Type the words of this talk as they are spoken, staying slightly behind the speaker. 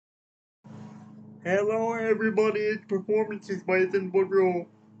Hello everybody, it's Performances by Ethan Woodrow,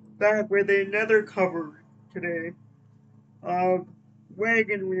 back with another cover today of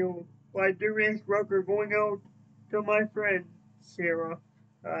Wagon Wheel by Darius Rucker, going out to my friend Sarah.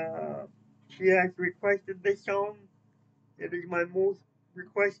 Uh, she has requested this song. It is my most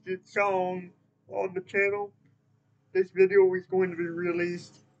requested song on the channel. This video is going to be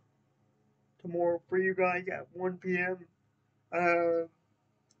released tomorrow for you guys at 1 p.m.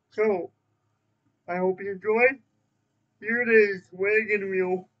 So, I hope you enjoy. Here it is, Wagon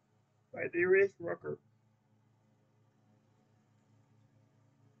Wheel by Darius Rucker.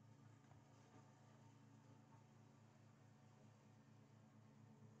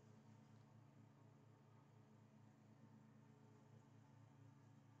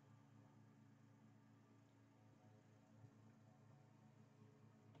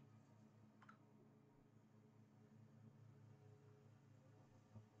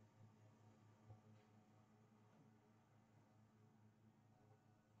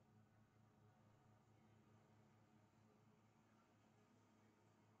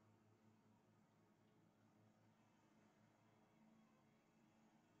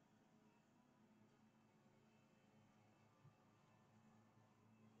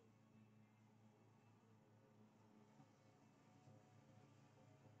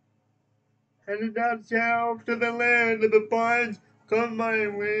 Headed down south to the land of the pines, come my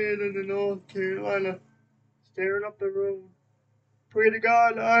way to the North Carolina, staring up the road. Pray to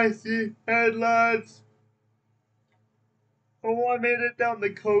God I see headlights. Oh, I made it down the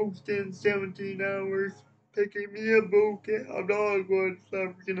coast in 17 hours, picking me a bouquet of dogwood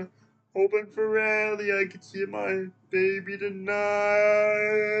flowers, hoping for rally I could see my baby tonight.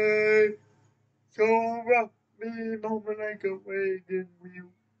 So rock me, mama, like a wagon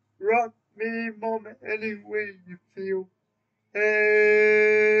wheel. Rock me, mama, any way you feel.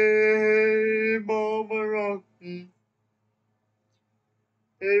 Hey, mama, rock me.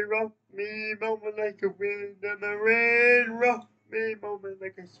 Hey, rock me, mama, like a wind in the rain. Rock me, mama,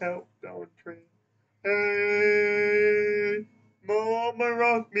 like a southbound train. Hey, mama,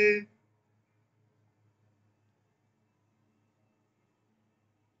 rock me.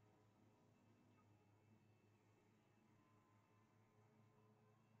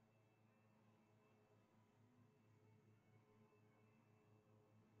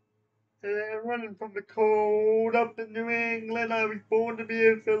 Hey, running from the cold up in New England, I was born to be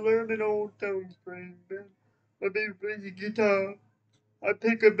a fiddler in Old Town Spring. Then my baby plays the guitar. I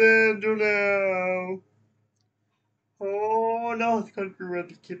pick a banjo now. Oh, North Country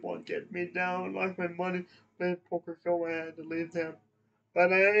Roads keep on getting me down. Like my money, playing poker, so I had to leave them.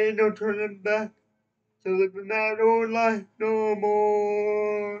 But I ain't no turning back to living that old life no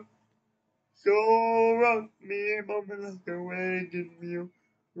more. So rock me, mama, like a wagon wheel.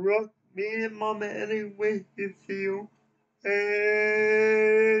 Rock me, mama, any way you feel.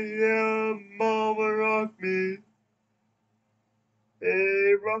 Hey, yeah, mama, rock me.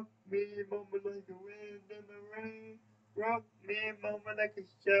 Hey, rock me, mama, like a wind in the rain. Rock me, mama, like a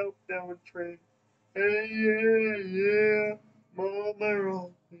southbound train. Hey, yeah, yeah, mama,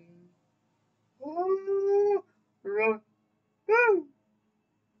 rock me. Oh, rock, woo!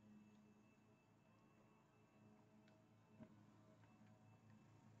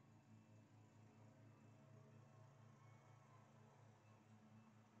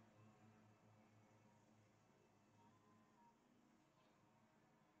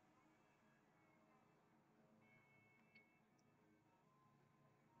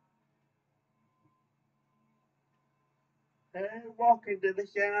 And walking to the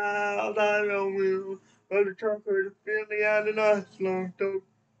south, I don't will. But the trucker to Philly out of nice long talk.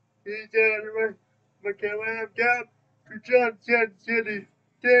 He's out of way. McKellen got to Johnson City,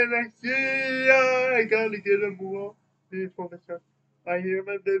 Tennessee. I gotta get him walk before the sun. I hear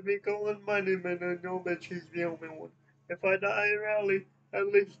my baby calling my name, and I know that she's the only one. If I die in rally, at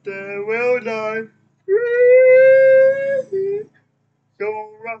least I will die. Free.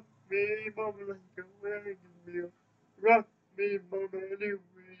 So rock me, mama, like a wagon wheel. Rock me, mama, any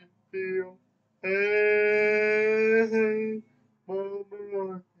way you feel. Hey, hey, mama,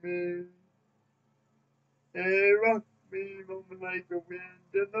 rock me. Hey, rock me, mama, like a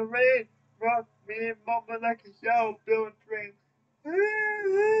wind in the rain. Rock me, mama, like a southbound train. Hey,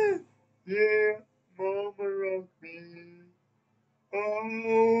 hey, yeah, mama, rock me.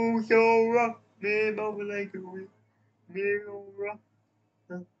 Oh, so rock me, mama, like a wind. Me, rock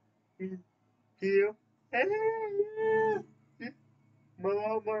me. Here, hey, yeah,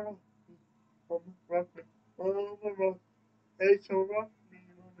 mama, mama, rock me, mama, rock. Hey, so rock me,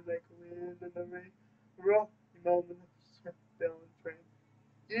 mama, like a wind in the rain. Rock me, mama, like a step down train.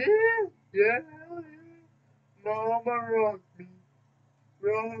 Yeah, yeah, Mama rock me,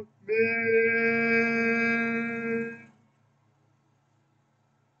 rock me.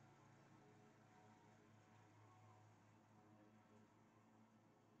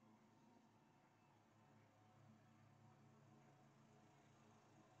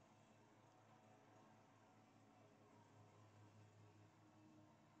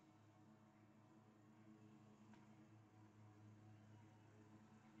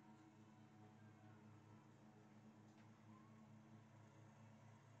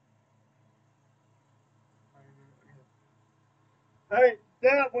 Alright,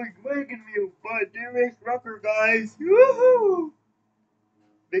 that was Wagon by Darius Rucker, guys. Woohoo!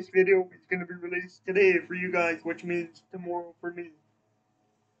 This video is going to be released today for you guys, which means tomorrow for me.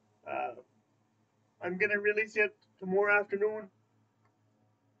 I'm going to release it tomorrow afternoon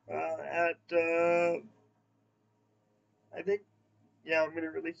I think, yeah, I'm going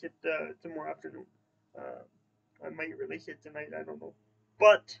to release it tomorrow afternoon. I might release it tonight, I don't know.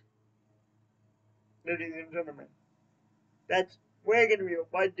 But, ladies and gentlemen, that's Wagon Wheel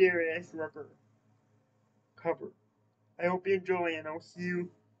by Darius Rucker cover. I hope you enjoy, and I'll see you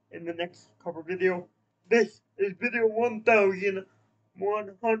in the next cover video. This is video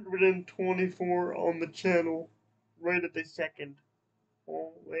 1124 on the channel, right at this second.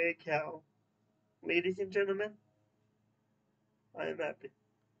 Holy cow. Ladies and gentlemen, I am happy.